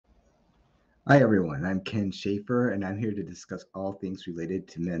Hi, everyone. I'm Ken Schaefer, and I'm here to discuss all things related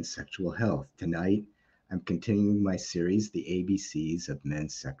to men's sexual health. Tonight, I'm continuing my series, The ABCs of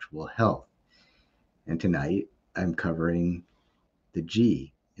Men's Sexual Health. And tonight, I'm covering the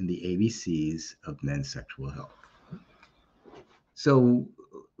G in the ABCs of men's sexual health. So,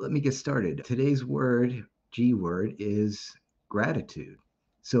 let me get started. Today's word, G word, is gratitude.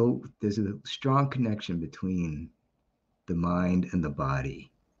 So, there's a strong connection between the mind and the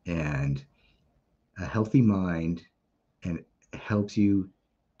body. And a healthy mind and it helps you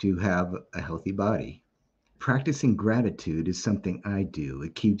to have a healthy body. Practicing gratitude is something I do.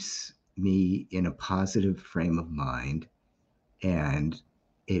 It keeps me in a positive frame of mind and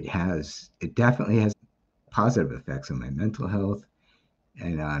it definitely has positive effects on my mental health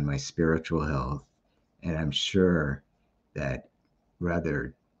and on my spiritual health. And I'm sure that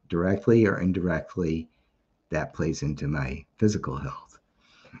rather directly or indirectly that plays into my physical health.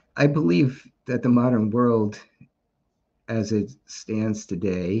 I believe that the modern world as it stands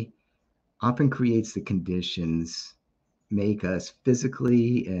today often creates the conditions make us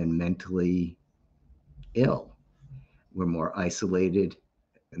physically and mentally ill. We're more isolated,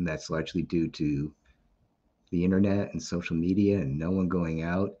 and that's largely due to the internet and social media and no one going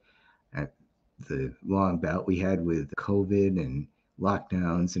out. At the long bout we had with COVID and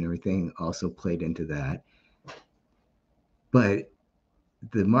lockdowns and everything also played into that. But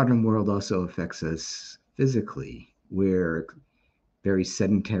the modern world also affects us physically. We're very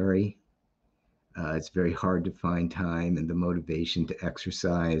sedentary. It's very hard to find time and the motivation to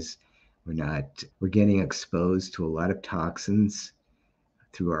exercise. We're getting exposed to a lot of toxins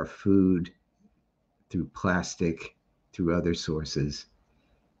through our food, through plastic, through other sources.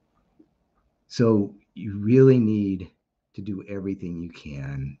 So you really need to do everything you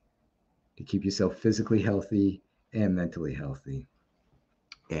can to keep yourself physically healthy and mentally healthy.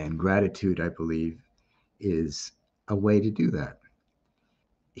 And gratitude, I believe, is a way to do that.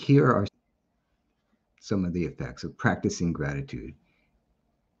 Here are some of the effects of practicing gratitude.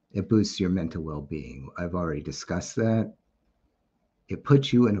 It boosts your mental well being. I've already discussed that. It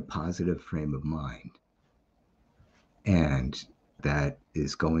puts you in a positive frame of mind. And that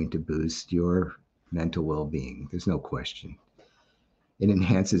is going to boost your mental well being. There's no question. It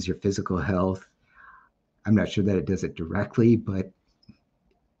enhances your physical health. I'm not sure that it does it directly, but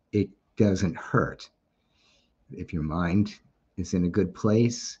it doesn't hurt. If your mind is in a good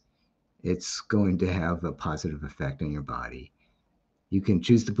place, it's going to have a positive effect on your body. You can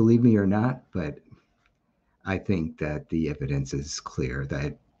choose to believe me or not, but I think that the evidence is clear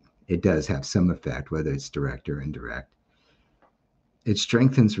that it does have some effect, whether it's direct or indirect. It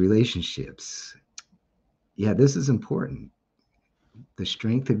strengthens relationships. Yeah, this is important. The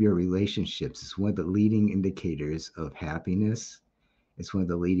strength of your relationships is one of the leading indicators of happiness. It's one of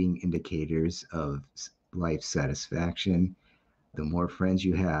the leading indicators of life satisfaction. The more friends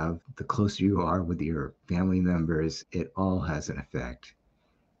you have, the closer you are with your family members, it all has an effect,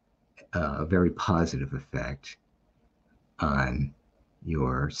 a very positive effect on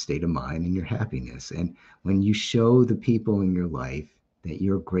your state of mind and your happiness. And when you show the people in your life that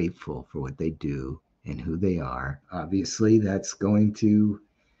you're grateful for what they do and who they are, obviously that's going to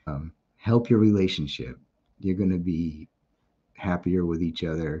help your relationship. You're going to be happier with each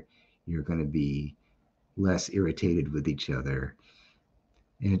other. You're going to be less irritated with each other.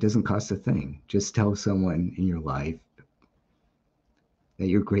 And it doesn't cost a thing. Just tell someone in your life that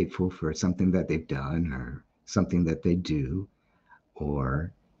you're grateful for something that they've done or something that they do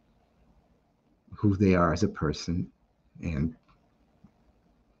or who they are as a person, and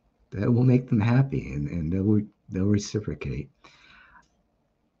that will make them happy, and they'll reciprocate.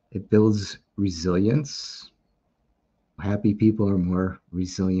 It builds resilience. Happy people are more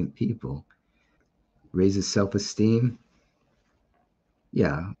resilient people. Raises self-esteem.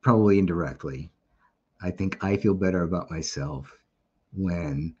 Yeah, probably indirectly. I think I feel better about myself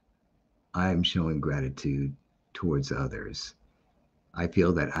when I'm showing gratitude towards others. I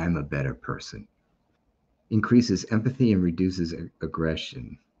feel that I'm a better person. Increases empathy and reduces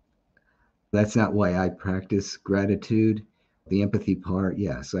aggression. That's not why I practice gratitude. The empathy part,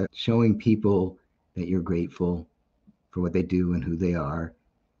 yes, showing people that you're grateful for what they do and who they are,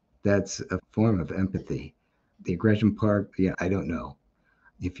 that's a form of empathy. The aggression part, yeah, I don't know.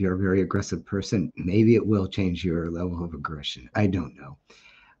 If you're a very aggressive person, maybe it will change your level of aggression. I don't know.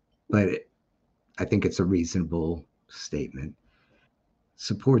 But I think it's a reasonable statement.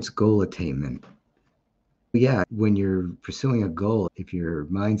 Supports goal attainment. Yeah, when you're pursuing a goal, if your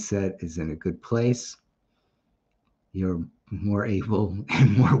mindset is in a good place, you're more able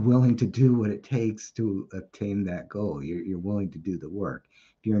and more willing to do what it takes to obtain that goal. You're willing to do the work.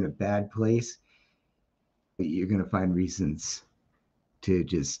 If you're in a bad place, you're going to find reasons to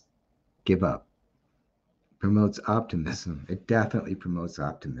just give up. Promotes optimism. It definitely promotes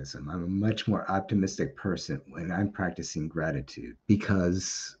optimism. I'm a much more optimistic person when I'm practicing gratitude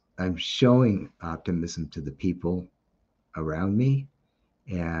because I'm showing optimism to the people around me,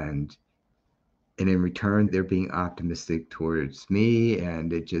 and in return they're being optimistic towards me,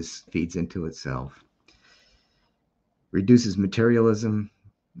 and it just feeds into itself. Reduces materialism.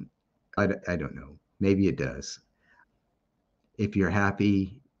 I don't know, maybe it does. If you're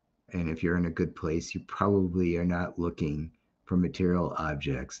happy and if you're in a good place, you probably are not looking for material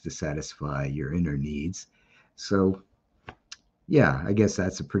objects to satisfy your inner needs. So yeah, I guess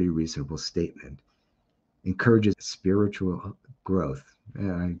that's a pretty reasonable statement. Encourages spiritual growth.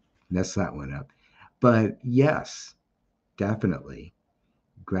 I messed that one up. But yes, definitely.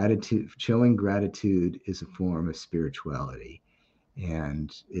 Gratitude, showing gratitude is a form of spirituality.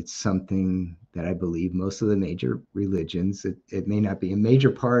 And it's something that I believe most of the major religions, it may not be a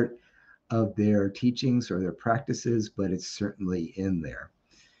major part of their teachings or their practices, but it's certainly in there.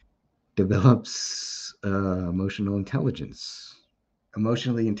 Develops emotional intelligence.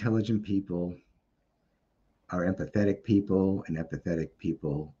 Emotionally intelligent people are empathetic people, and empathetic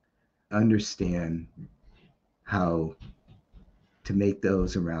people understand how to make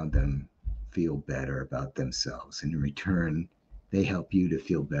those around them feel better about themselves. And in return, they help you to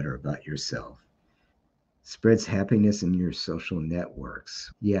feel better about yourself. Spreads happiness in your social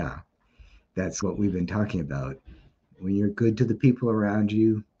networks. Yeah, that's what we've been talking about. When you're good to the people around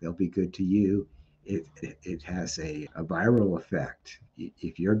you, they'll be good to you. It has a viral effect.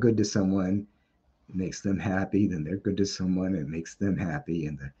 If you're good to someone, it makes them happy, then they're good to someone, it makes them happy,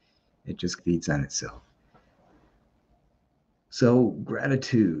 and it just feeds on itself. So,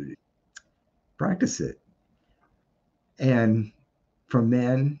 gratitude, practice it. And for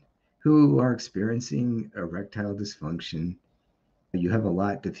men who are experiencing erectile dysfunction, you have a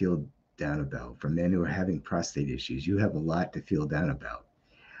lot to feel down about. For men who are having prostate issues, you have a lot to feel down about.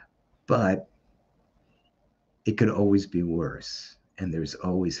 But it could always be worse, and there's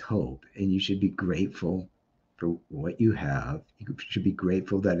always hope. And you should be grateful for what you have. You should be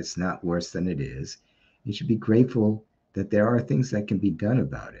grateful that it's not worse than it is. You should be grateful that there are things that can be done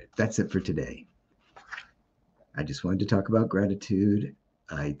about it. That's it for today. I just wanted to talk about gratitude.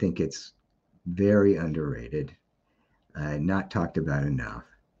 I think it's very underrated, not talked about enough.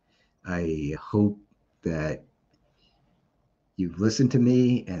 I hope that you've listened to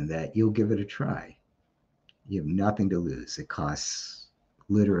me and that you'll give it a try. You have nothing to lose. It costs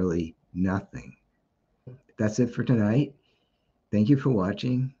literally nothing. That's it for tonight. Thank you for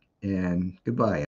watching, and goodbye.